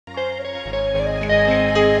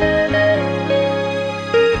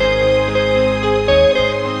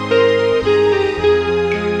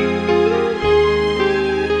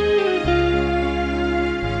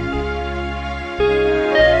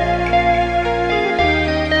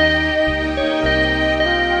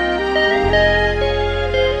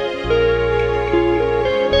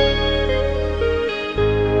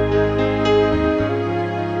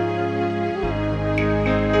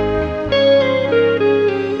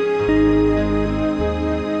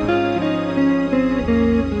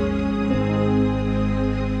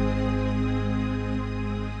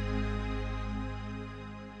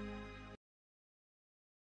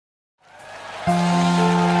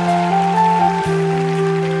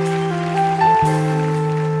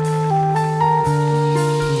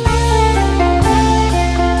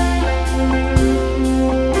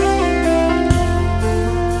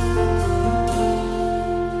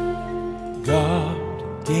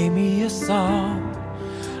gave me a song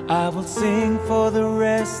I will sing for the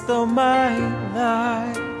rest of my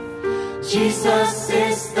life. Jesus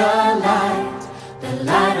is the light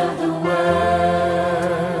of the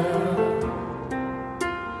world.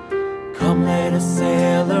 Come, let us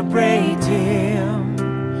celebrate Him.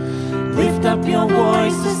 Lift up your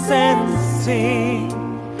voices and sing.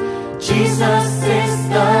 Jesus is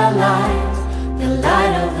the light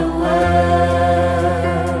of the world.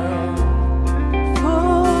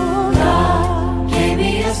 For God gave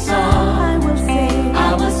me a song I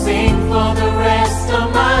will sing for the rest of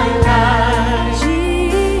my life.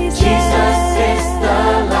 Jesus is the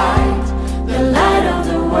light of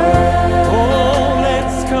the world. Oh,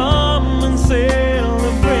 let's come and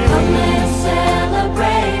celebrate. Come, let's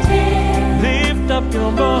celebrate Him. Lift up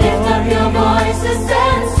your voices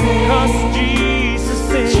and sing. 'Cause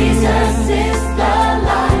Jesus is the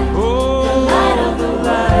light, the light of the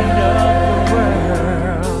world.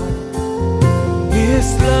 His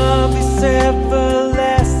love is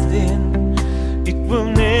everlasting, it will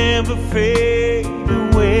never fade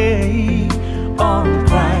away. On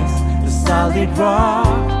Christ, the solid rock,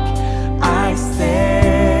 I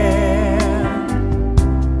stand.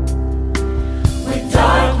 With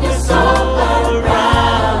darkness all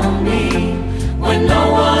around me, when no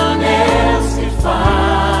one else could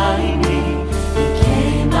find me, He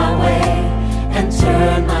came my way and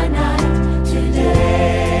turned my night to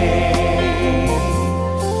day.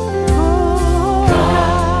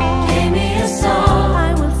 God gave me a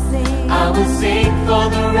song I will sing for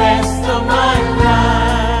the rest of my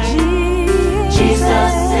life.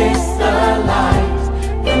 Jesus is the light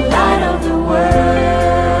of the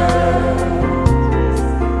world.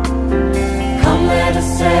 Come, let us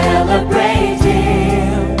celebrate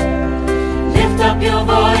Him. Lift up your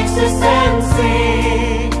voices and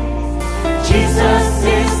sing. Jesus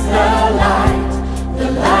is the light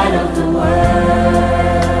of the world.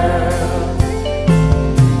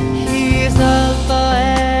 He is Alpha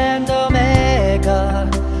and Omega,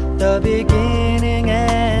 the beginning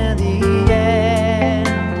and the end.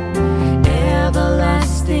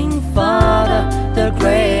 Everlasting Father, the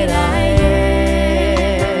great I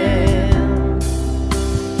am.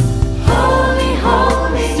 Holy,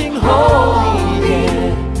 holy, Sing holy,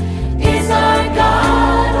 is our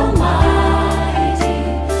God Almighty.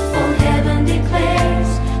 All heaven declares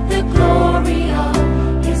the glory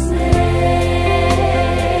of His name.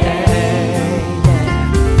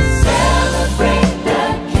 Celebrate the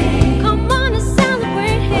King. Come on and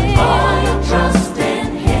celebrate Him. Put all your trust in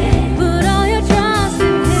Him. Put all your trust in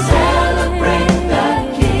Him. Celebrate the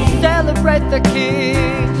King. Celebrate the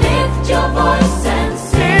King. Lift your voice and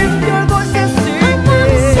sing. Lift your voice and sing.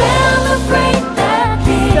 Celebrate the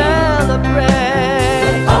King. Celebrate.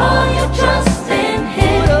 Put all your trust in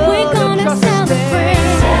Him. We're gonna celebrate.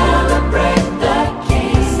 Celebrate the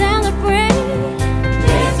King. Celebrate.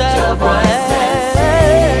 Lift your voice and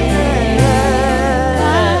sing.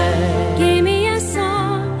 Give me a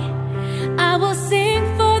song I will sing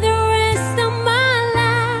for the rest of my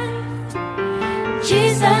life.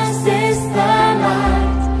 Jesus is the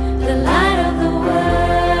light of the world.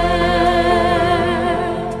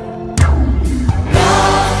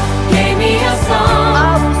 God Gave me a song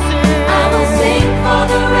I will sing. I will sing for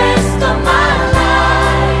the rest of my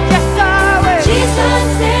life. Yes, I will. Jesus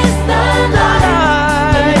is the light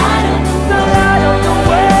of the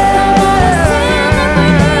world.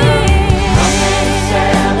 Come and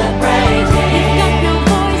celebrate Him. Lift up your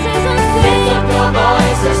voices and Lift up your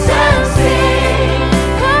voices and sing.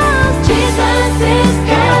 'Cause Jesus is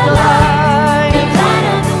the light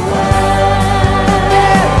of the world.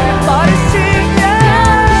 Everybody sing,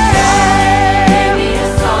 Give me a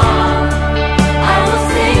song I will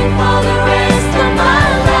sing for the rest of my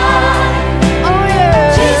life. oh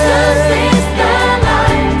yeah. Jesus is the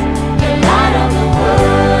light of the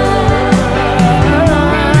world.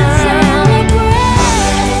 Celebrate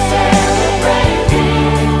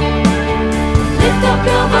Him. Lift up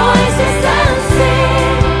your voices and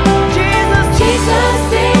sing. Jesus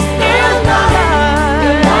is the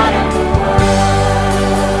light of the world.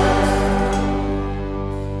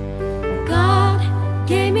 God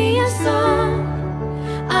gave me a song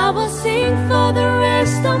I will sing for the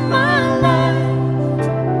rest of my life.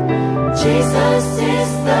 Jesus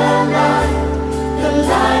is the light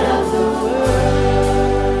of the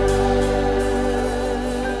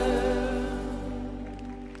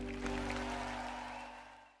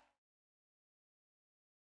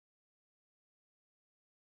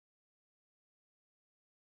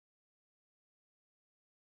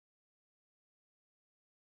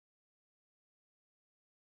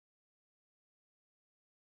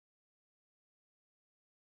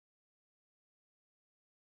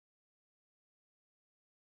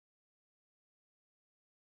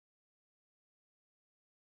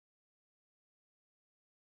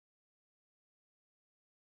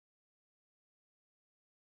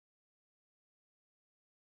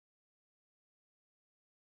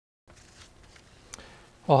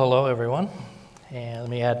Well, hello, everyone. And let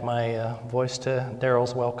me add my voice to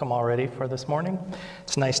Daryl's welcome already for this morning.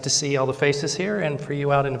 It's nice to see all the faces here, and for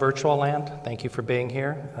you out in virtual land, thank you for being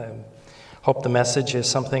here. I hope the message is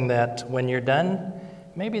something that when you're done,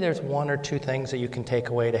 maybe there's one or two things that you can take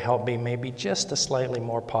away to help be maybe just a slightly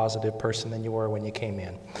more positive person than you were when you came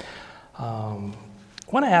in. I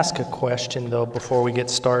want to ask a question, though, before we get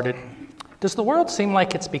started. Does the world seem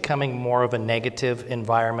like it's becoming more of a negative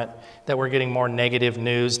environment, that we're getting more negative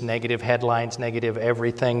news, negative headlines, negative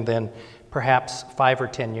everything than perhaps 5 or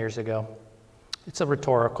 10 years ago? It's a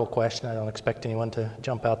rhetorical question. I don't expect anyone to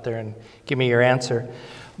jump out there and give me your answer.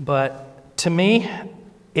 But to me,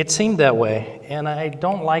 it seemed that way, and I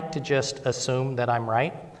don't like to just assume that I'm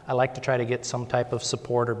right. I like to try to get some type of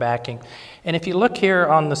support or backing. And if you look here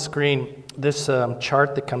on the screen, this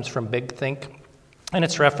chart that comes from Big Think, and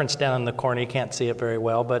it's referenced down in the corner. You can't see it very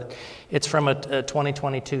well, but it's from a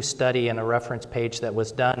 2022 study and a reference page that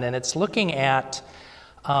was done. And it's looking at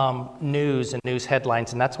news and news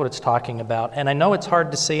headlines, and that's what it's talking about. And I know it's hard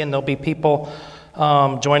to see, and there'll be people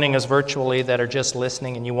joining us virtually that are just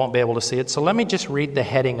listening, and you won't be able to see it. So let me just read the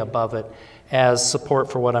heading above it as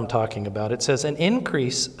support for what I'm talking about. It says, an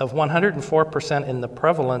increase of 104% in the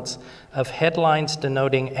prevalence of headlines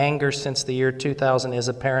denoting anger since the year 2000 is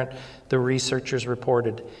apparent, the researchers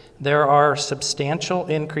reported. There are substantial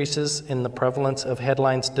increases in the prevalence of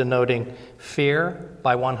headlines denoting fear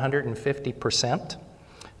by 150%,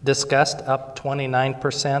 disgust up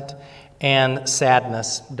 29%, and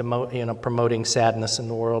sadness, promoting sadness in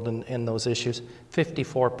the world and in those issues,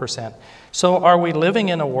 54%. So are we living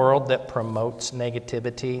in a world that promotes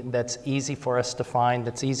negativity, that's easy for us to find,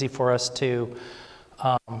 that's easy for us to,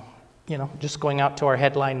 just going out to our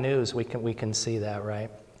headline news, we can see that,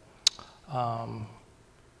 right?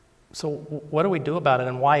 So what do we do about it,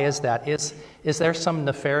 and why is that? Is there some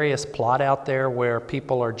nefarious plot out there where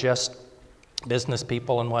people are just business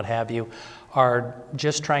people and what have you, are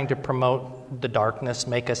just trying to promote the darkness,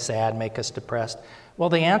 make us sad, make us depressed? Well,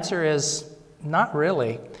 the answer is not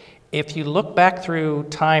really. If you look back through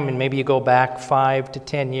time, and maybe you go back 5 to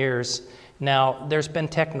 10 years, now there's been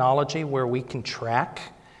technology where we can track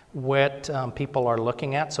what people are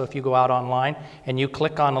looking at. So if you go out online and you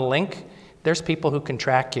click on a link, there's people who can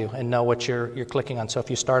track you and know what you're clicking on. So if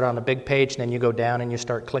you start on a big page and then you go down and you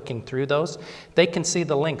start clicking through those, they can see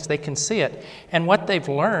the links, they can see it. And what they've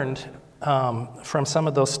learned from some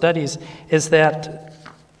of those studies is that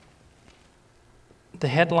the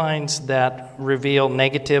headlines that reveal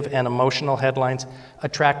negative and emotional headlines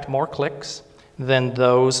attract more clicks than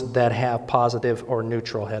those that have positive or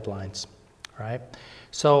neutral headlines, right?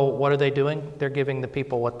 So what are they doing? They're giving the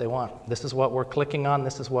people what they want. This is what we're clicking on,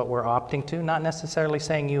 this is what we're opting to, not necessarily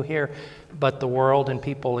saying you here, but the world and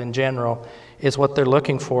people in general is what they're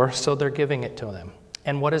looking for, so they're giving it to them.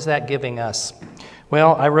 And what is that giving us?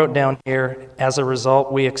 Well, I wrote down here, as a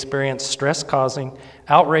result, we experience stress-causing,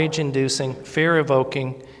 outrage-inducing,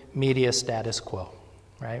 fear-evoking media status quo,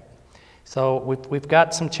 right? So we've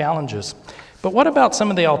got some challenges. But what about some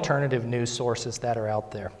of the alternative news sources that are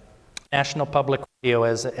out there? National Public Radio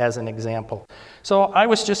as an example. So I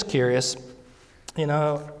was just curious,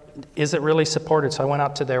 is it really supported? So I went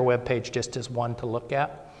out to their webpage just as one to look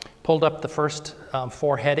at. Pulled up the first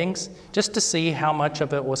 4 headings just to see how much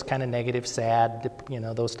of it was kind of negative, sad,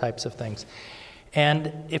 those types of things.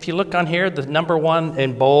 And if you look on here, the number 1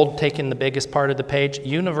 in bold, taking the biggest part of the page,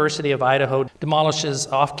 University of Idaho demolishes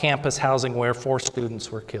off-campus housing where 4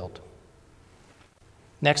 students were killed.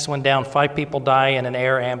 Next one down, 5 people die in an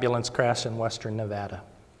air ambulance crash in western Nevada.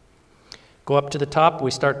 Go up to the top,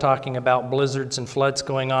 we start talking about blizzards and floods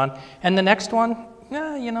going on. And the next one,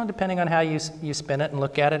 depending on how you spin it and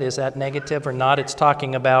look at it, is that negative or not? It's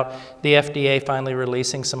talking about the FDA finally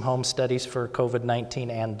releasing some home studies for COVID-19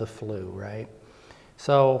 and the flu, right?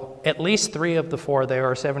 So at least 3 of the 4 there,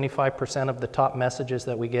 or 75% of the top messages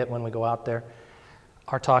that we get when we go out there,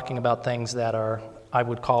 are talking about things that are, I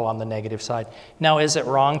would call, on the negative side. Now, is it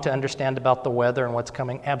wrong to understand about the weather and what's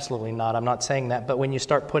coming? Absolutely not. I'm not saying that. But when you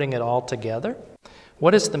start putting it all together,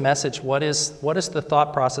 what is the message? What is the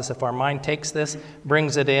thought process? If our mind takes this,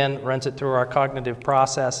 brings it in, runs it through our cognitive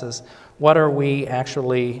processes, what are we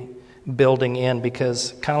actually building in?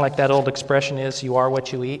 Because kind of like that old expression is, you are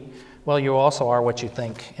what you eat. Well, you also are what you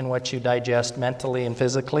think and what you digest mentally and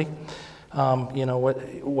physically.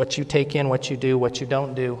 What you take in, what you do, what you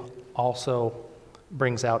don't do, also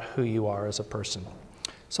brings out who you are as a person.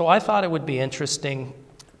 So I thought it would be interesting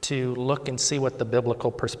to look and see what the biblical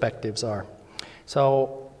perspectives are.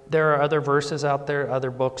 So there are other verses out there,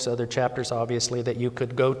 other books, other chapters, obviously, that you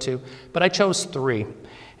could go to, but I chose 3.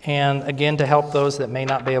 And again, to help those that may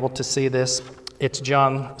not be able to see this, It's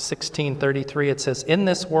John 16:33. It says, "In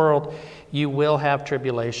this world you will have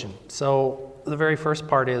tribulation." So the very first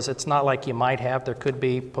part is, it's not like you might have, there could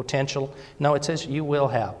be potential. No, it says you will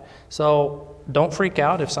have. So don't freak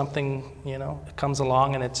out if something, comes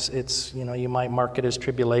along and it's you might mark it as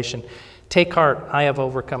tribulation. Take heart, I have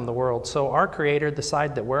overcome the world. So our Creator, the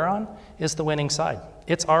side that we're on, is the winning side.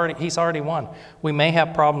 He's already won. We may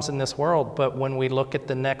have problems in this world, but when we look at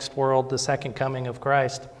the next world, the second coming of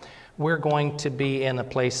Christ, we're going to be in a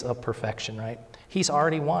place of perfection, right? He's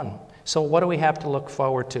already won. So what do we have to look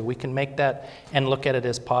forward to? We can make that and look at it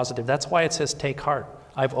as positive. That's why it says, take heart,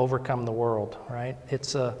 I've overcome the world, right?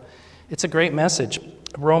 It's a great message.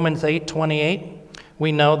 Romans 8:28,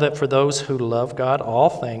 we know that for those who love God, all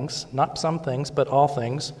things, not some things, but all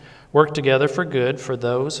things, work together for good for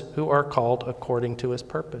those who are called according to his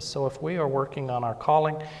purpose. So if we are working on our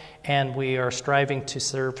calling and we are striving to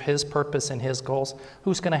serve his purpose and his goals,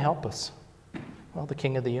 who's going to help us? Well, the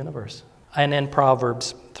King of the universe. And in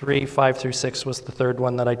Proverbs 3:5-6 was the third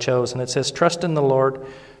one that I chose. And it says, trust in the Lord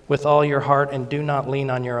with all your heart and do not lean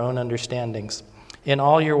on your own understandings. In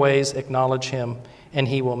all your ways acknowledge him and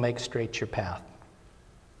he will make straight your path.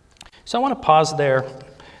 So I want to pause there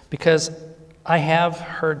because I have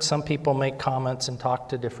heard some people make comments and talk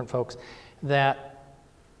to different folks that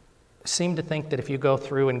seem to think that if you go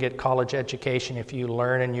through and get college education, if you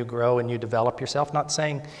learn and you grow and you develop yourself, not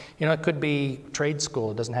saying, it could be trade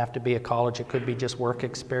school, it doesn't have to be a college, it could be just work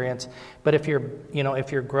experience, but if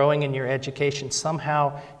you're growing in your education,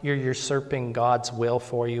 somehow you're usurping God's will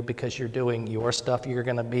for you because you're doing your stuff, you're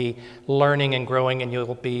going to be learning and growing and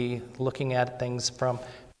you'll be looking at things from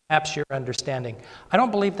perhaps your understanding. I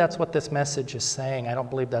don't believe that's what this message is saying. I don't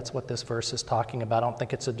believe that's what this verse is talking about. I don't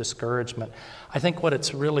think it's a discouragement. I think what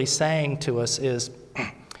it's really saying to us is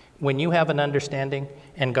when you have an understanding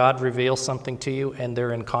and God reveals something to you and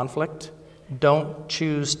they're in conflict, don't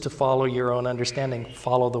choose to follow your own understanding.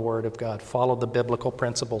 Follow the Word of God. Follow the biblical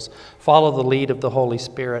principles. Follow the lead of the Holy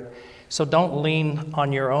Spirit. So don't lean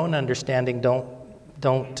on your own understanding.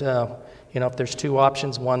 Don't if there's two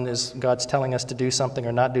options, one is God's telling us to do something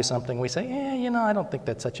or not do something, we say, I don't think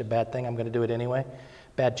that's such a bad thing. I'm going to do it anyway.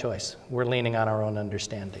 Bad choice. We're leaning on our own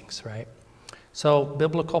understandings, right? So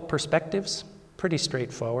biblical perspectives, pretty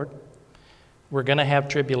straightforward. We're going to have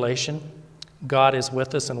tribulation. God is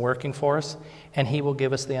with us and working for us, and he will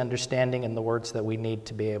give us the understanding and the words that we need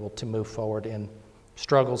to be able to move forward in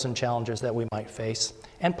struggles and challenges that we might face,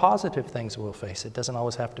 and positive things we'll face. It doesn't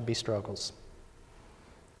always have to be struggles.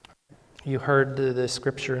 You heard the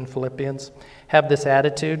scripture in Philippians. Have this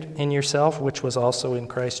attitude in yourself, which was also in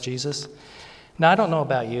Christ Jesus. Now, I don't know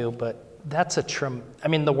about you, but that's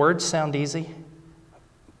the words sound easy,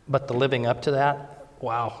 but the living up to that,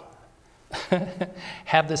 wow.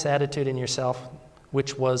 Have this attitude in yourself,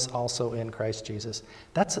 which was also in Christ Jesus.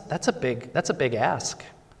 That's a big ask.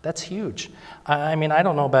 That's huge. I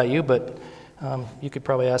don't know about you, but you could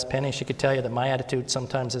probably ask Penny. She could tell you that my attitude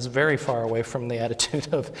sometimes is very far away from the attitude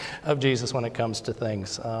of Jesus when it comes to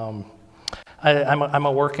things. I'm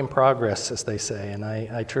a work in progress, as they say, and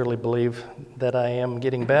I truly believe that I am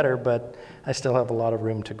getting better, but I still have a lot of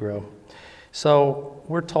room to grow. So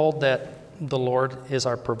we're told that the Lord is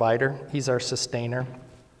our provider. He's our sustainer,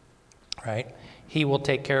 right? He will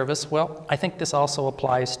take care of us. Well, I think this also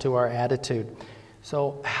applies to our attitude.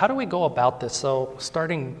 So how do we go about this? So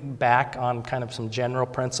starting back on kind of some general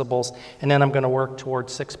principles, and then I'm going to work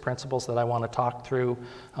towards 6 principles that I want to talk through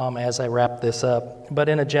as I wrap this up. But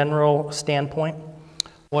in a general standpoint,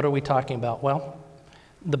 what are we talking about? Well,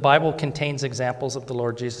 the Bible contains examples of the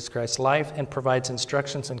Lord Jesus Christ's life and provides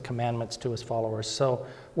instructions and commandments to his followers. So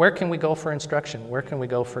where can we go for instruction? Where can we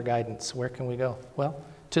go for guidance? Where can we go? Well,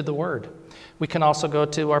 to the Word. We can also go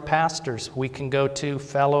to our pastors. We can go to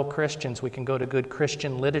fellow Christians. We can go to good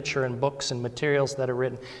Christian literature and books and materials that are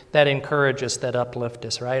written that encourage us, that uplift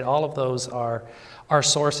us, right? All of those are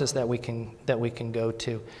sources that we can go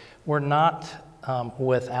to. We're not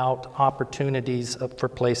without opportunities for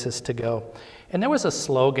places to go. And there was a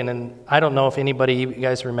slogan, and I don't know if you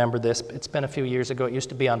guys remember this, but it's been a few years ago. It used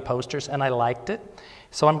to be on posters, and I liked it.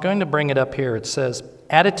 So I'm going to bring it up here. It says,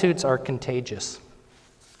 attitudes are contagious.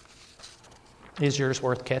 Is yours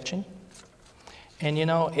worth catching? And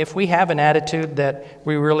if we have an attitude that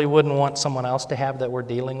we really wouldn't want someone else to have that we're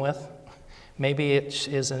dealing with, maybe it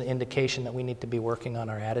is an indication that we need to be working on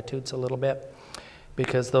our attitudes a little bit,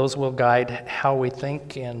 because those will guide how we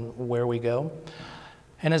think and where we go.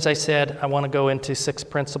 And as I said, I want to go into 6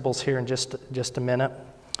 principles here in just a minute.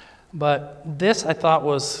 But this I thought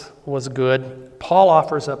was good. Paul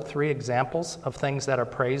offers up 3 examples of things that are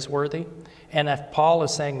praiseworthy. And if Paul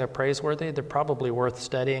is saying they're praiseworthy, they're probably worth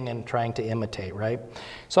studying and trying to imitate, right?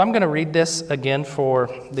 So I'm going to read this again for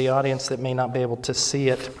the audience that may not be able to see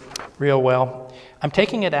it real well. I'm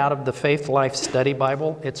taking it out of the Faith Life Study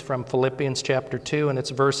Bible. It's from Philippians chapter 2, and it's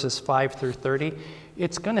verses 5 through 30.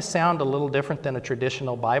 It's going to sound a little different than a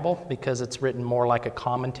traditional Bible because it's written more like a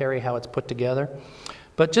commentary, how it's put together.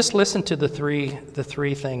 But just listen to the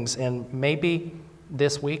three things, and maybe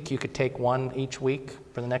this week you could take one each week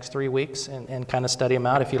for the next 3 weeks and kind of study them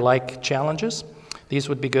out if you like challenges. These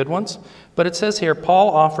would be good ones. But it says here,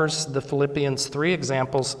 Paul offers the Philippians 3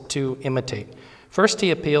 examples to imitate. First,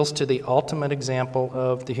 he appeals to the ultimate example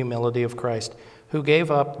of the humility of Christ, who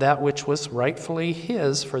gave up that which was rightfully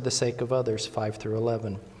his for the sake of others, 5 through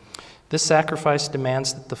 11. This sacrifice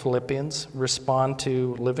demands that the Philippians respond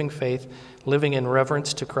to living faith, living in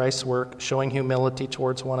reverence to Christ's work, showing humility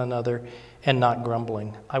towards one another, and not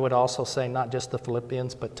grumbling. I would also say not just the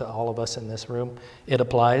Philippians, but to all of us in this room, it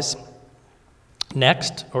applies.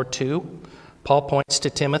 Next, or 2, Paul points to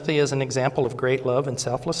Timothy as an example of great love and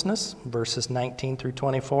selflessness, verses 19 through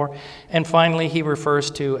 24. And finally, he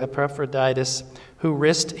refers to Epaphroditus, who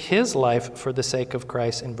risked his life for the sake of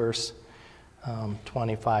Christ in verse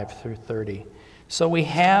 25 through 30. So we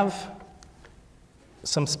have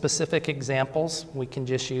some specific examples. We can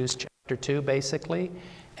just use chapter 2 basically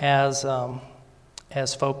as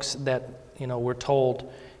folks that we're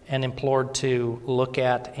told and implored to look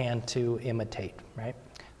at and to imitate, right?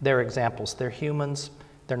 They're examples. They're humans.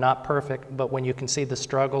 They're not perfect, but when you can see the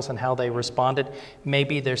struggles and how they responded,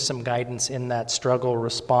 maybe there's some guidance in that struggle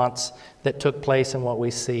response that took place in what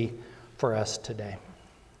we see for us today.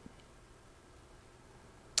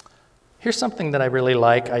 Here's something that I really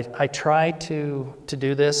like. I try to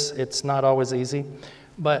do this. It's not always easy,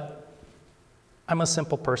 but I'm a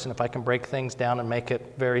simple person. If I can break things down and make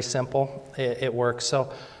it very simple, it works.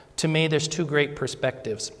 So to me, there's 2 great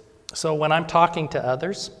perspectives. So when I'm talking to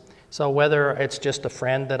others, so whether it's just a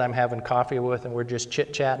friend that I'm having coffee with and we're just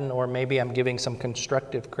chit-chatting, or maybe I'm giving some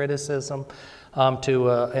constructive criticism to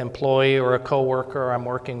an employee or a coworker, or I'm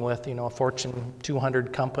working with a Fortune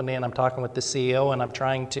 200 company and I'm talking with the CEO and I'm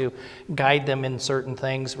trying to guide them in certain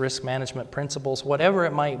things, risk management principles, whatever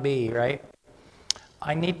it might be, right?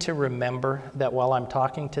 I need to remember that while I'm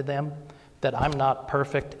talking to them, that I'm not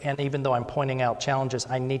perfect, and even though I'm pointing out challenges,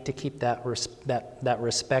 I need to keep that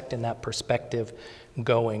respect and that perspective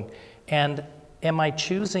going. And am I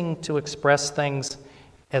choosing to express things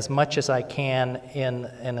as much as I can in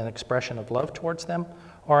an expression of love towards them,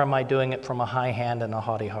 or am I doing it from a high hand and a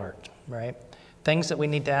haughty heart, right? Things that we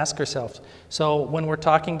need to ask ourselves. So when we're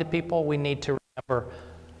talking to people, we need to remember,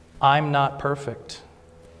 I'm not perfect,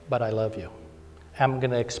 but I love you. I'm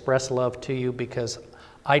going to express love to you because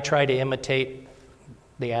I try to imitate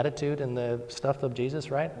the attitude and the stuff of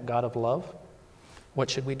Jesus, right? God of love.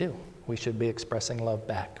 What should we do? We should be expressing love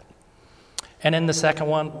back. And in the second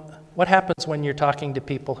one, what happens when you're talking to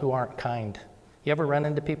people who aren't kind? You ever run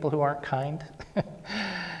into people who aren't kind?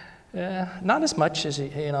 Not as much as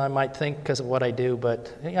I might think because of what I do,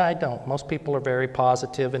 but yeah, I don't. Most people are very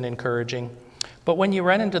positive and encouraging. But when you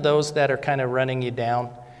run into those that are kind of running you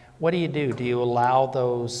down, what do? Do you allow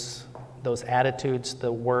those attitudes,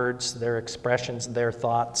 the words, their expressions, their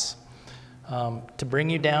thoughts to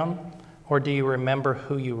bring you down? Or do you remember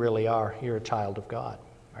who you really are? You're a child of God,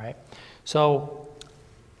 right? So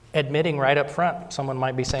admitting right up front, someone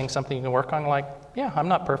might be saying something you can work on, like, yeah, I'm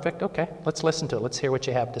not perfect. Okay, let's listen to it. Let's hear what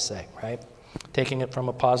you have to say, right? Taking it from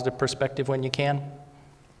a positive perspective when you can.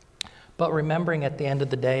 But remembering at the end of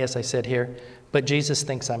the day, as I said here, but Jesus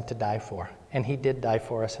thinks I'm to die for. And he did die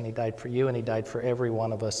for us, and he died for you, and he died for every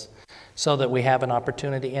one of us so that we have an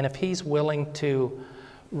opportunity. And if he's willing to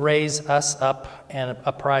raise us up and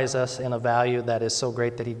apprise us in a value that is so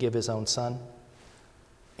great that he'd give his own son,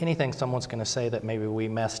 anything someone's going to say that maybe we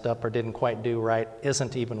messed up or didn't quite do right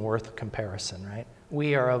isn't even worth comparison, right?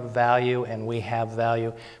 We are of value and we have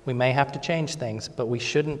value. We may have to change things, but we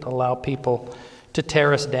shouldn't allow people to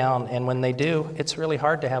tear us down. And when they do, it's really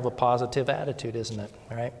hard to have a positive attitude, isn't it?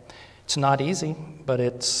 Right? It's not easy, but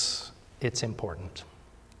it's important.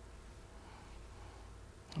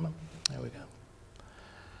 There we go.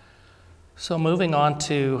 So moving on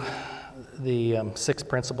to the 6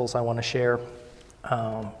 principles I want to share.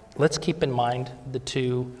 Let's keep in mind the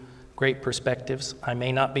 2 great perspectives. I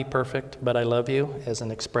may not be perfect, but I love you as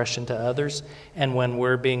an expression to others. And when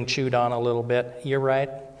we're being chewed on a little bit, you're right,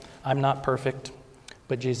 I'm not perfect,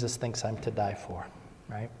 but Jesus thinks I'm to die for,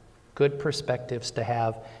 right? Good perspectives to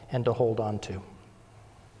have and to hold on to.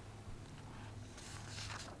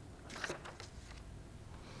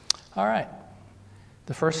 All right.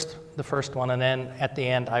 The first one, and then at the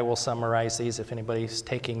end I will summarize these. If anybody's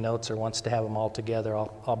taking notes or wants to have them all together,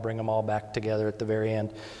 I'll bring them all back together at the very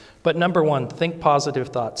end. But number one, think positive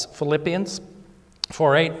thoughts. Philippians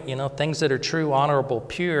 4:8, things that are true, honorable,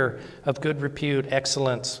 pure, of good repute,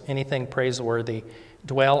 excellence, anything praiseworthy,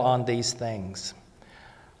 dwell on these things.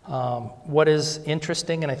 What is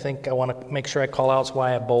interesting, and I think I want to make sure I call out, is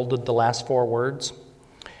why I bolded the last 4 words.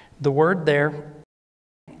 The word there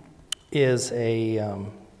is a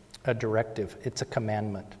directive. It's a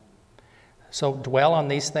commandment. So dwell on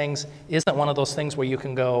these things isn't one of those things where you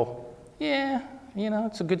can go, yeah,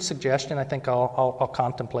 it's a good suggestion. I think I'll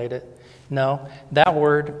contemplate it. No, that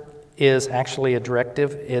word is actually a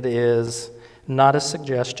directive. It is not a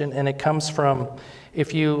suggestion, and it comes from,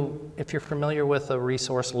 if you're familiar with the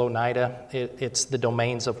resource Lonida, it's the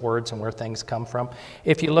domains of words and where things come from.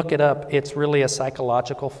 If you look it up, it's really a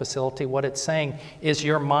psychological facility. What it's saying is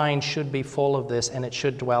your mind should be full of this, and it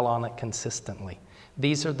should dwell on it consistently.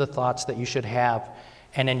 These are the thoughts that you should have,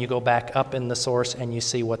 and then you go back up in the source and you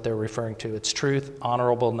see what they're referring to. It's truth,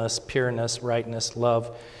 honorableness, pureness, rightness,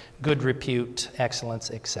 love, good repute,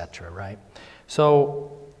 excellence, etc., right?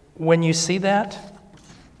 So when you see that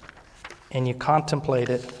and you contemplate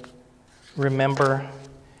it, remember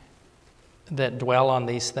that dwell on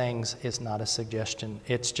these things is not a suggestion.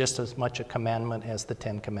 It's just as much a commandment as the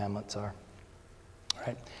 10 Commandments are,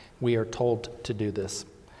 right? We are told to do this.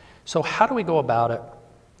 So how do we go about it?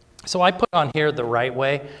 So I put on here the right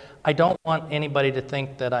way. I don't want anybody to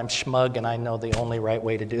think that I'm schmug and I know the only right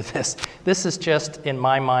way to do this. This is just, in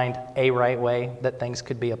my mind, a right way that things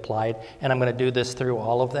could be applied, and I'm going to do this through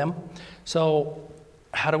all of them. So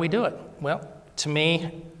how do we do it? Well, to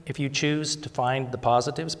me, if you choose to find the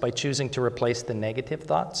positives by choosing to replace the negative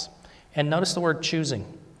thoughts, and notice the word choosing,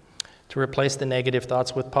 to replace the negative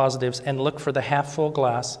thoughts with positives, and look for the half full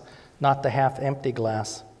glass, not the half empty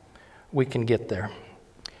glass, we can get there.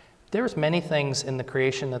 There's many things in the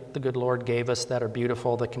creation that the good Lord gave us that are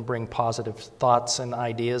beautiful, that can bring positive thoughts and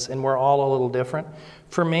ideas, and we're all a little different.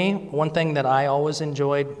 For me, one thing that I always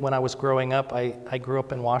enjoyed when I was growing up, I grew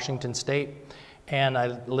up in Washington State, and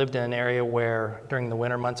I lived in an area where during the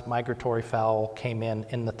winter months, migratory fowl came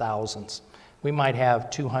in the thousands. We might have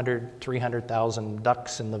 200, 300,000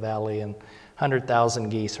 ducks in the valley and 100,000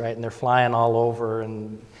 geese, right? And they're flying all over,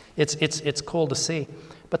 and it's cool to see.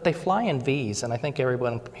 But they fly in V's, and I think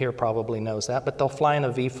everyone here probably knows that, but they'll fly in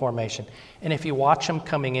a V formation. And if you watch them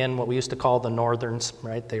coming in, what we used to call the northerns,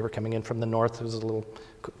 right? They were coming in from the north.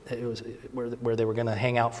 It was where they were going to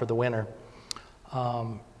hang out for the winter.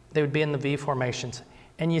 They would be in the V formations.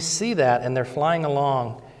 And you see that, and they're flying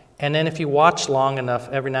along. And then if you watch long enough,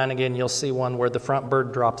 every now and again, you'll see one where the front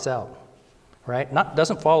bird drops out, right?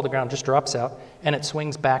 Doesn't fall to the ground, just drops out, and it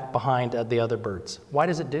swings back behind the other birds. Why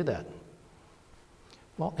does it do that?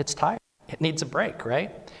 Well, it's tired. It needs a break,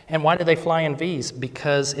 right? And why do they fly in V's?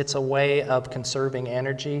 Because it's a way of conserving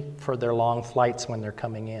energy for their long flights when they're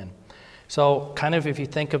coming in. So kind of if you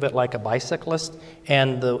think of it like a bicyclist,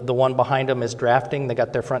 and the one behind them is drafting, they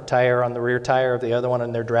got their front tire on the rear tire of the other one,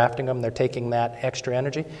 and they're drafting them, they're taking that extra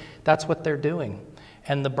energy. That's what they're doing.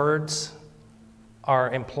 And the birds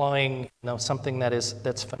are employing something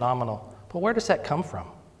that's phenomenal. But where does that come from?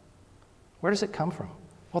 Where does it come from?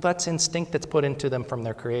 Well, that's instinct that's put into them from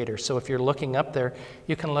their creator. So if you're looking up there,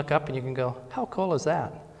 you can look up and you can go, how cool is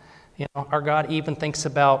that? Our God even thinks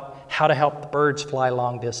about how to help the birds fly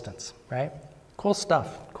long distance, right? Cool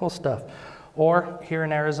stuff, cool stuff. Or here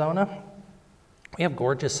in Arizona, we have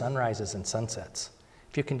gorgeous sunrises and sunsets.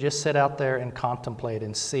 If you can just sit out there and contemplate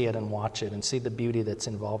and see it and watch it and see the beauty that's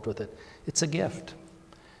involved with it, it's a gift.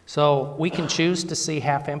 So we can choose to see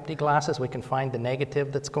half-empty glasses. We can find the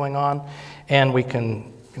negative that's going on, and we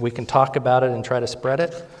can talk about it and try to spread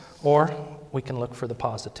it, or we can look for the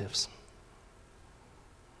positives.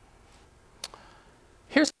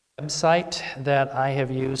 Here's a website that I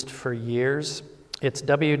have used for years. It's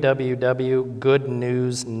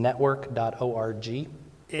www.goodnewsnetwork.org.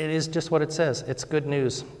 It is just what it says. It's good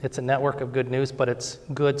news. It's a network of good news, but it's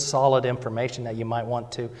good, solid information that you might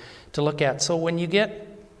want to look at. So when you get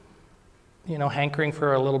hankering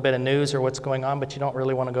for a little bit of news or what's going on, but you don't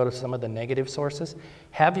really want to go to some of the negative sources,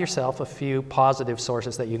 have yourself a few positive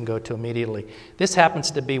sources that you can go to immediately. This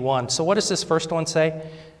happens to be one. So what does this first one say?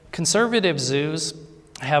 Conservative zoos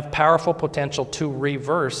have powerful potential to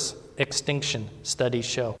reverse extinction, studies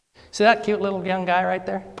show. See that cute little young guy right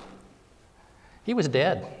there? He was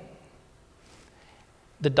dead.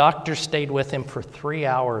 The doctor stayed with him for 3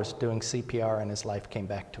 hours doing CPR, and his life came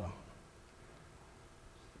back to him.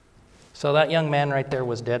 So that young man right there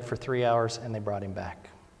was dead for 3 hours, and they brought him back.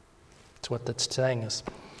 That's what that's saying is.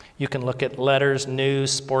 You can look at letters,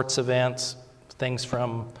 news, sports events, things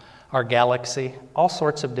from our galaxy, all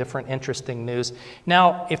sorts of different interesting news.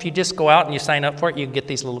 Now, if you just go out and you sign up for it, you get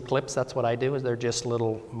these little clips. That's what I do, is they're just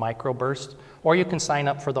little microbursts. Or you can sign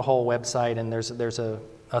up for the whole website, and there's a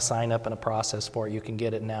sign up and a process for it. You can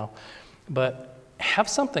get it now. But have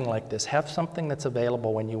something like this. Have something that's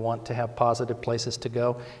available when you want to have positive places to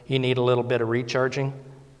go. You need a little bit of recharging.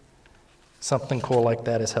 Something cool like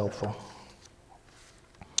that is helpful.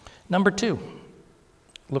 Number 2,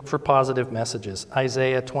 look for positive messages.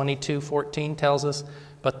 Isaiah 22:14 tells us,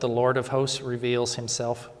 "But the Lord of hosts reveals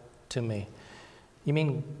himself to me." You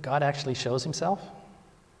mean God actually shows himself?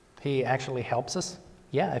 He actually helps us?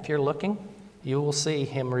 Yeah, if you're looking, you will see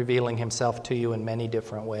him revealing himself to you in many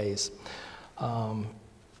different ways.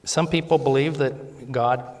 Some people believe that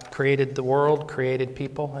God created the world, created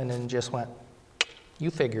people, and then just went,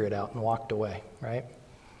 you figure it out, and walked away, right?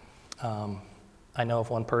 I know of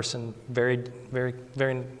one person very, very,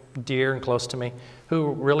 very dear and close to me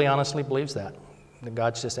who really honestly believes that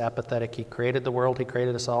God's just apathetic. He created the world, he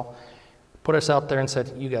created us all, put us out there and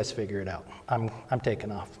said, you guys figure it out. I'm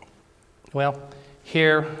taking off. Well,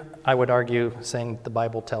 here I would argue saying the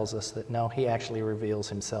Bible tells us that no, he actually reveals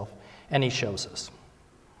himself and he shows us.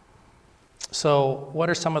 So what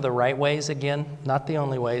are some of the right ways again? Not the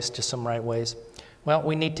only ways, just some right ways. Well,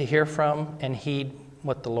 we need to hear from and heed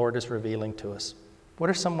what the Lord is revealing to us. What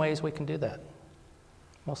are some ways we can do that?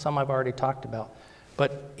 Well, some I've already talked about.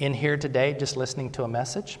 But in here today, just listening to a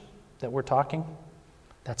message that we're talking,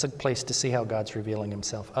 that's a place to see how God's revealing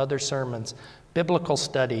himself. Other sermons, biblical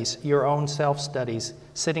studies, your own self-studies,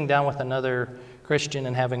 sitting down with another Christian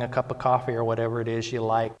and having a cup of coffee or whatever it is you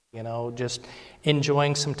like, just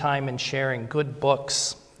enjoying some time and sharing good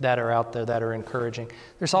books that are out there that are encouraging.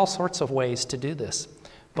 There's all sorts of ways to do this,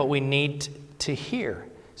 but we need to hear.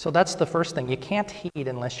 So that's the first thing. You can't heed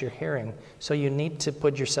unless you're hearing. So you need to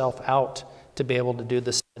put yourself out to be able to do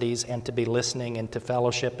the studies and to be listening and to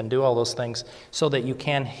fellowship and do all those things so that you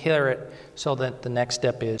can hear it, so that the next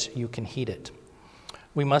step is you can heed it.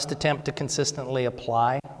 We must attempt to consistently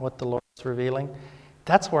apply what the Lord is revealing.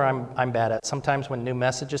 That's where I'm bad at. Sometimes when new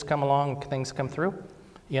messages come along, things come through,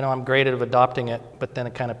 I'm great at adopting it, but then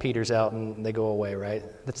it kind of peters out and they go away, right?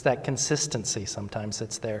 It's that consistency sometimes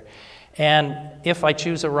that's there. And if I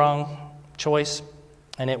choose a wrong choice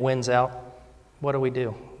and it wins out, what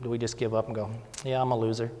do? Do we just give up and go, yeah, I'm a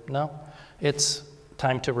loser? No. It's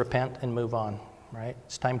time to repent and move on, right?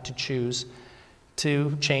 It's time to choose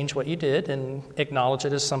to change what you did and acknowledge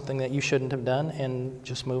it as something that you shouldn't have done and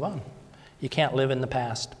just move on. You can't live in the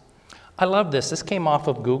past. I love this. This came off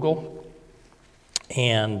of Google,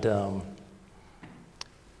 and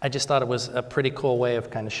I just thought it was a pretty cool way of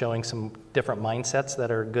kind of showing some different mindsets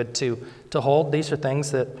that are good to hold. These are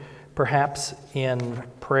things that perhaps in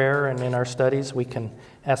prayer and in our studies we can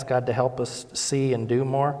ask God to help us see and do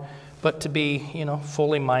more. But to be,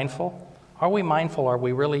 fully mindful. Are we mindful? Are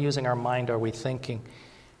we really using our mind? Are we thinking?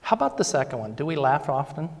 How about the second one? Do we laugh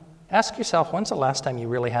often? Ask yourself, when's the last time you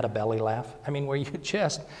really had a belly laugh? I mean, where you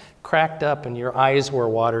just cracked up and your eyes were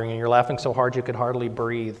watering and you're laughing so hard you could hardly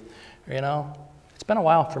breathe. It's been a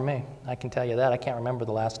while for me. I can tell you that. I can't remember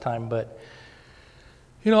the last time, but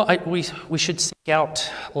we should seek out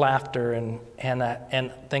laughter and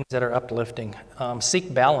things that are uplifting.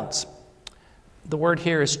 Seek balance. The word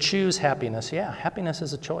here is choose happiness. Yeah, happiness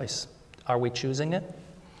is a choice. Are we choosing it?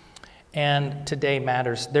 And today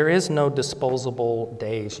matters. There is no disposable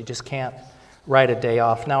days. You just can't write a day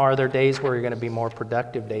off. Now, are there days where you're going to be more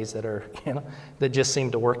productive, days that are, that just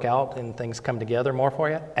seem to work out and things come together more for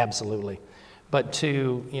you? Absolutely. But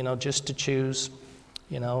just to choose,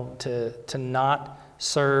 to not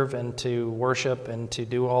serve and to worship and to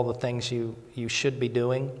do all the things you should be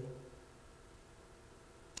doing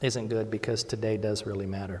isn't good, because today does really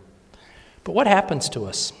matter. But what happens to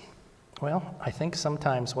us? Well, I think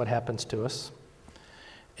sometimes what happens to us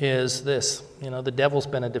is this. The devil's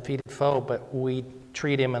been a defeated foe, but we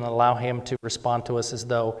treat him and allow him to respond to us as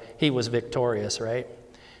though he was victorious, right?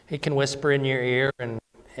 He can whisper in your ear and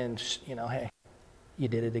hey, you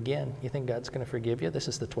did it again. You think God's going to forgive you? This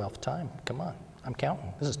is the 12th time. Come on, I'm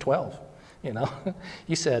counting. This is 12.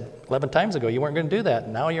 You said 11 times ago you weren't going to do that.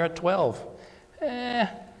 Now you're at 12.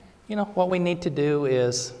 What we need to do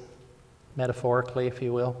is, metaphorically, if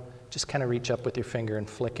you will, just kind of reach up with your finger and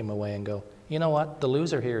flick him away and go, you know what? The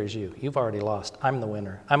loser here is you. You've already lost. I'm the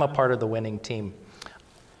winner. I'm a part of the winning team.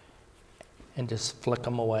 And just flick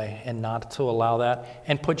them away and not to allow that.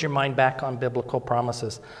 And put your mind back on biblical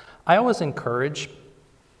promises. I always encourage,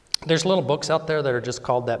 there's little books out there that are just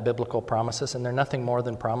called that, Biblical Promises, and they're nothing more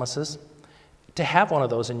than promises. to have one of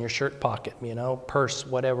those in your shirt pocket, purse,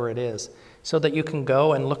 whatever it is, so that you can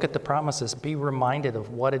go and look at the promises, be reminded of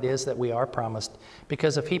what it is that we are promised.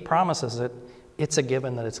 Because if he promises it, it's a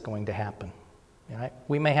given that it's going to happen. Right?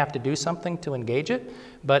 We may have to do something to engage it,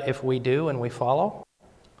 but if we do and we follow,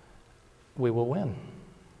 we will win.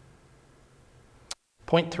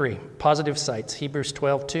 Point 3, positive sights. Hebrews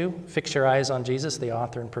 12:2, fix your eyes on Jesus, the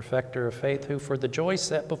author and perfecter of faith, who for the joy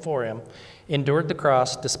set before him endured the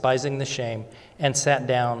cross, despising the shame, and sat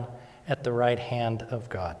down at the right hand of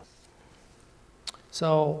God.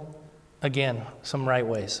 So, again, some right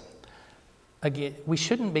ways. Again, we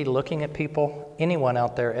shouldn't be looking at people, anyone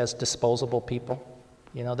out there, as disposable people.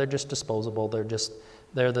 They're just disposable. They're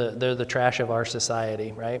the trash of our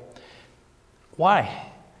society, right?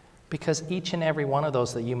 Why? Because each and every one of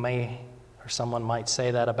those that you may, or someone might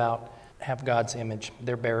say that about, have God's image.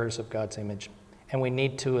 They're bearers of God's image. And we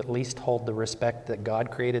need to at least hold the respect that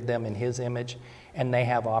God created them in his image, and they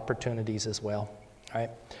have opportunities as well,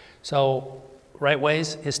 right? So, right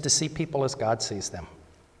ways is to see people as God sees them.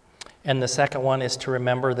 And the second one is to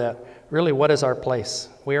remember that really, what is our place?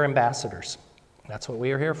 We are ambassadors. That's what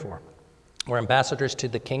we are here for. We're ambassadors to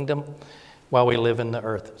the kingdom while we live in the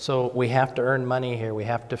earth. So we have to earn money here. We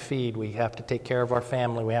have to feed. We have to take care of our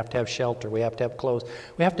family. We have to have shelter. We have to have clothes.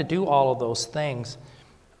 We have to do all of those things.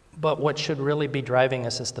 But what should really be driving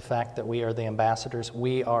us is the fact that we are the ambassadors.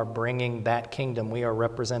 We are bringing that kingdom. We are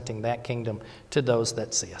representing that kingdom to those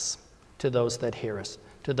that see us, to those that hear us,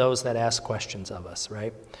 to those that ask questions of us,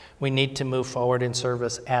 right? We need to move forward in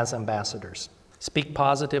service as ambassadors. Speak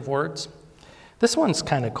positive words. This one's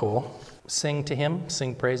kind of cool. Sing to him,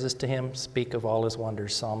 sing praises to him, speak of all his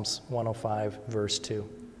wonders, Psalms 105, verse 2.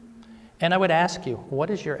 And I would ask you, what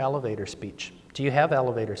is your elevator speech? Do you have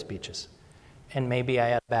elevator speeches? And maybe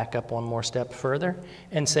I add back up one more step further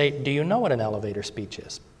and say, do you know what an elevator speech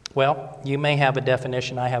is? Well, you may have a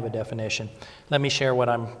definition, I have a definition. Let me share what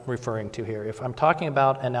I'm referring to here. If I'm talking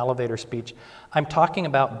about an elevator speech, I'm talking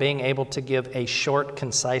about being able to give a short,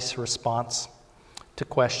 concise response to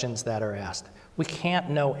questions that are asked. We can't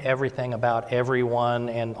know everything about everyone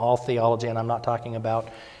and all theology, and I'm not talking about,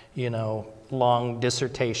 long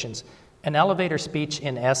dissertations. An elevator speech,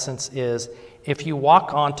 in essence, is if you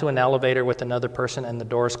walk onto an elevator with another person and the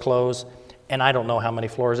doors close, and I don't know how many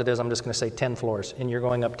floors it is, I'm just going to say 10 floors, and you're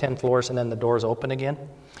going up 10 floors and then the doors open again.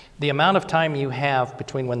 The amount of time you have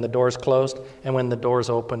between when the doors closed and when the doors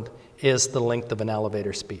opened is the length of an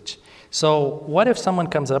elevator speech. So what if someone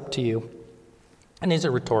comes up to you, and these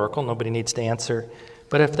are rhetorical, nobody needs to answer,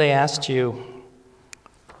 but if they asked you,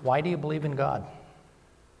 why do you believe in God?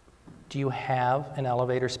 Do you have an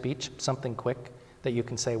elevator speech, something quick that you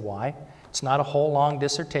can say why? It's not a whole long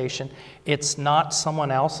dissertation. It's not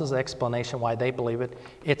someone else's explanation why they believe it.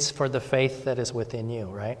 It's for the faith that is within you,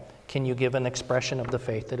 right? Can you give an expression of the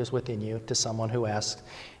faith that is within you to someone who asks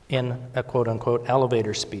in a quote-unquote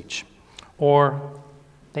elevator speech? Or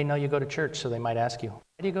they know you go to church, so they might ask you,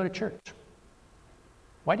 why do you go to church?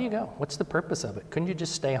 Why do you go? What's the purpose of it? Couldn't you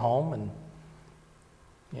just stay home and,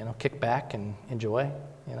 kick back and enjoy?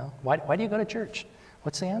 Why do you go to church?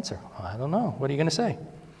 What's the answer? Oh, I don't know. What are you going to say?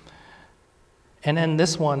 And then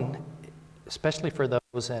this one, especially for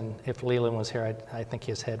those, and if Leland was here, I think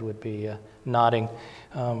his head would be nodding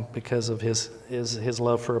because of his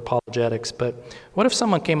love for apologetics. But what if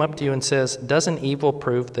someone came up to you and says, doesn't evil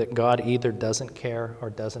prove that God either doesn't care or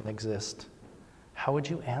doesn't exist? How would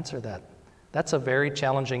you answer that? That's a very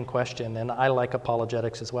challenging question, and I like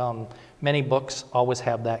apologetics as well. And many books always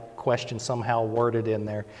have that question somehow worded in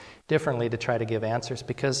there differently to try to give answers,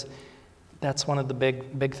 because that's one of the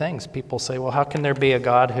big things. People say, well, how can there be a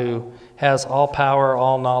God who has all power,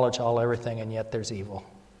 all knowledge, all everything, and yet there's evil?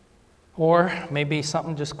 Or maybe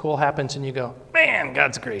something just cool happens and you go, man,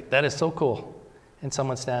 God's great. That is so cool. And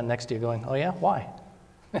someone's standing next to you going, oh yeah, why?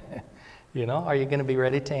 Are you going to be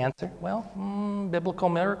ready to answer? Well, biblical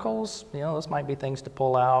miracles, those might be things to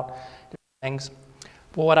pull out, different things.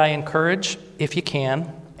 Well, what I encourage, if you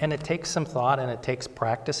can, and it takes some thought and it takes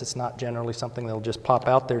practice, it's not generally something that'll just pop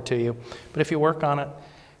out there to you, but if you work on it,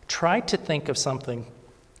 try to think of something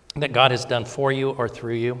that God has done for you or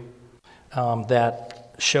through you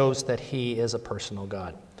that shows that He is a personal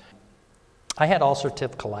God. I had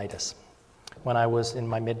ulcerative colitis when I was in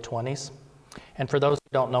my mid-20s. And for those who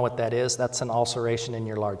don't know what that is, that's an ulceration in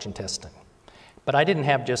your large intestine. But I didn't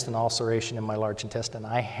have just an ulceration in my large intestine.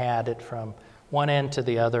 I had it from one end to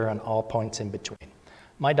the other and all points in between.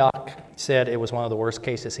 My doc said it was one of the worst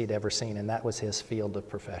cases he'd ever seen, and that was his field of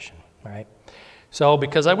profession, right? So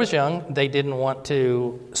because I was young, they didn't want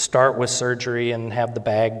to start with surgery and have the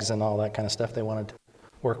bags and all that kind of stuff. They wanted to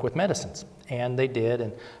work with medicines. And they did,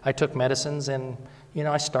 and I took medicines, and, you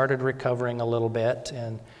know, I started recovering a little bit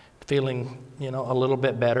and feeling, you know, a little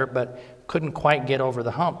bit better, but couldn't quite get over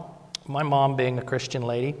the hump. My mom, being a Christian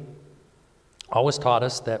lady, always taught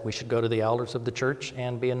us that we should go to the elders of the church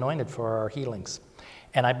and be anointed for our healings.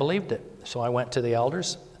 And I believed it. So I went to the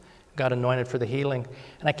elders, got anointed for the healing.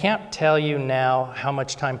 And I can't tell you now how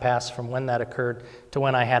much time passed from when that occurred to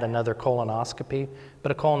when I had another colonoscopy.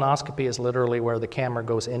 But a colonoscopy is literally where the camera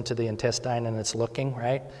goes into the intestine and it's looking,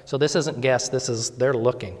 right? So this isn't guess, they're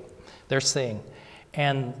looking, they're seeing.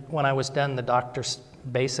 And when I was done, the doctors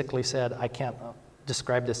basically said, I can't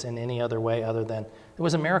describe this in any other way other than it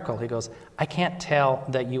was a miracle. He goes, I can't tell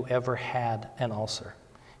that you ever had an ulcer.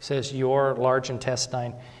 He says, your large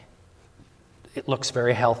intestine, it looks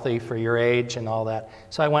very healthy for your age and all that.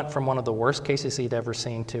 So I went from one of the worst cases he'd ever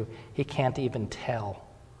seen to he can't even tell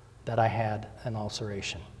that I had an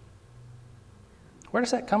ulceration. Where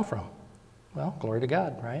does that come from? Well, glory to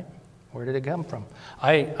God, right? Where did it come from?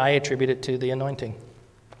 I attribute it to the anointing.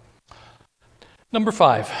 Number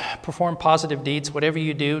 5, perform positive deeds. Whatever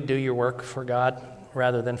you do, do your work for God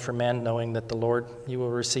rather than for men, knowing that the Lord, you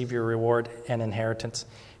will receive your reward and inheritance.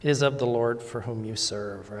 It is of the Lord for whom you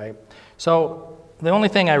serve, right? So the only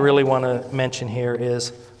thing I really want to mention here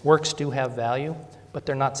is works do have value, but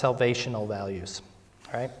they're not salvational values,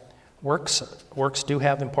 right? Works do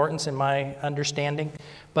have importance in my understanding,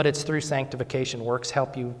 but it's through sanctification. Works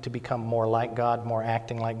help you to become more like God, more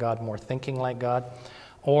acting like God, more thinking like God.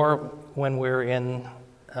 Or when we're in,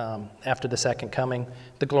 after the second coming,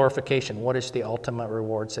 the glorification. What is the ultimate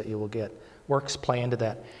rewards that you will get? Works play into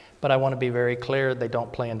that. But I want to be very clear, they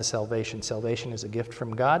don't play into salvation. Salvation is a gift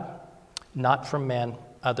from God, not from men.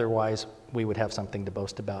 Otherwise, we would have something to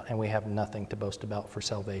boast about, and we have nothing to boast about for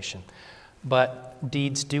salvation. But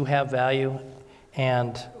deeds do have value,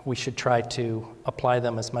 and we should try to apply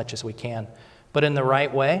them as much as we can. But in the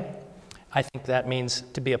right way, I think that means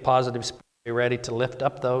to be a positive spirit. Be ready to lift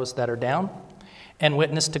up those that are down and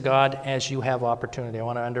witness to God as you have opportunity. I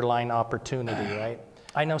want to underline opportunity, right?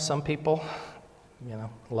 I know some people, you know,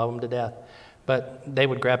 love them to death, but they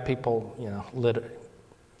would grab people, you know,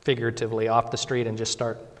 figuratively off the street and just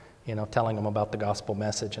start, you know, telling them about the gospel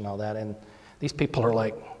message and all that. And these people are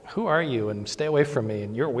like, who are you? And stay away from me,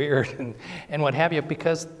 and you're weird, and what have you,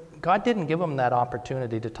 because God didn't give them that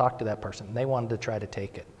opportunity to talk to that person. They wanted to try to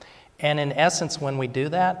take it. And in essence, when we do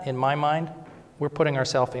that, in my mind, we're putting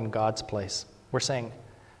ourselves in God's place. We're saying,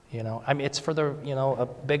 you know, I mean, it's for the, you know, a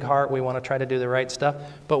big heart. We want to try to do the right stuff.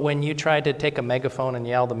 But when you try to take a megaphone and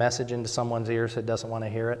yell the message into someone's ears that doesn't want to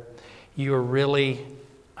hear it, you're really,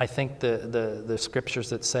 I think the scriptures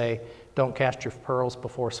that say, don't cast your pearls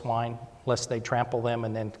before swine, lest they trample them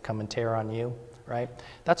and then come and tear on you, right?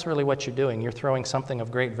 That's really what you're doing. You're throwing something of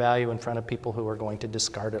great value in front of people who are going to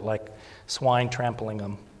discard it like swine trampling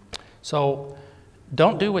them. So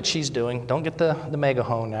don't do what she's doing. Don't get the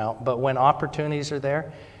megaphone out. But when opportunities are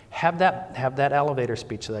there, have that elevator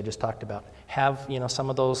speech that I just talked about. Have, you know, some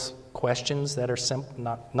of those questions that are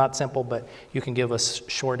not simple, but you can give a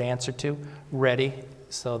short answer to, ready,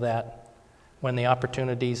 so that when the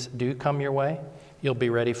opportunities do come your way, you'll be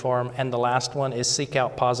ready for them. And the last one is seek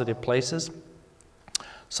out positive places.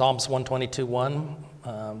 Psalms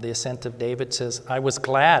 122:1, the ascent of David says, I was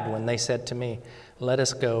glad when they said to me, let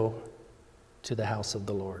us go to the house of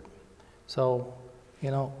the Lord. So,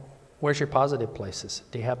 you know, where's your positive places?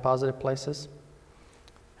 Do you have positive places?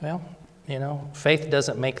 Well, you know, faith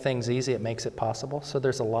doesn't make things easy, it makes it possible. So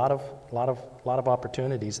there's a lot of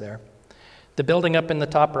opportunities there. The building up in the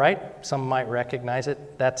top right, some might recognize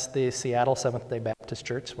it. That's the Seattle Seventh-day Baptist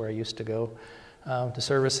Church, where I used to go to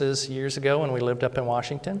services years ago when we lived up in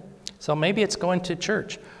Washington. So maybe it's going to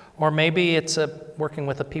church. Or maybe it's working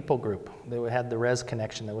with a people group. They had the Res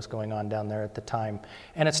Connection that was going on down there at the time.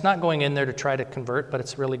 And it's not going in there to try to convert, but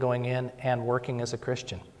it's really going in and working as a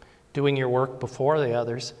Christian. Doing your work before the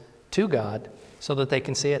others to God so that they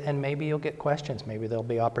can see it, and maybe you'll get questions. Maybe there'll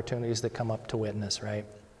be opportunities that come up to witness, right?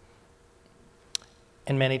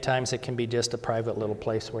 And many times it can be just a private little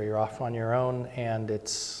place where you're off on your own, and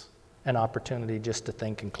it's an opportunity just to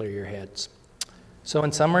think and clear your heads. So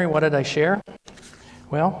in summary, what did I share?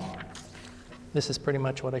 Well, this is pretty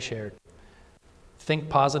much what I shared. Think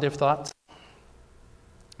positive thoughts.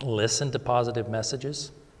 Listen to positive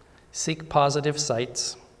messages. Seek positive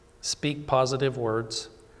sights. Speak positive words.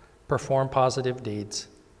 Perform positive deeds.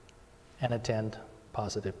 And attend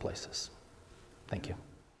positive places. Thank you.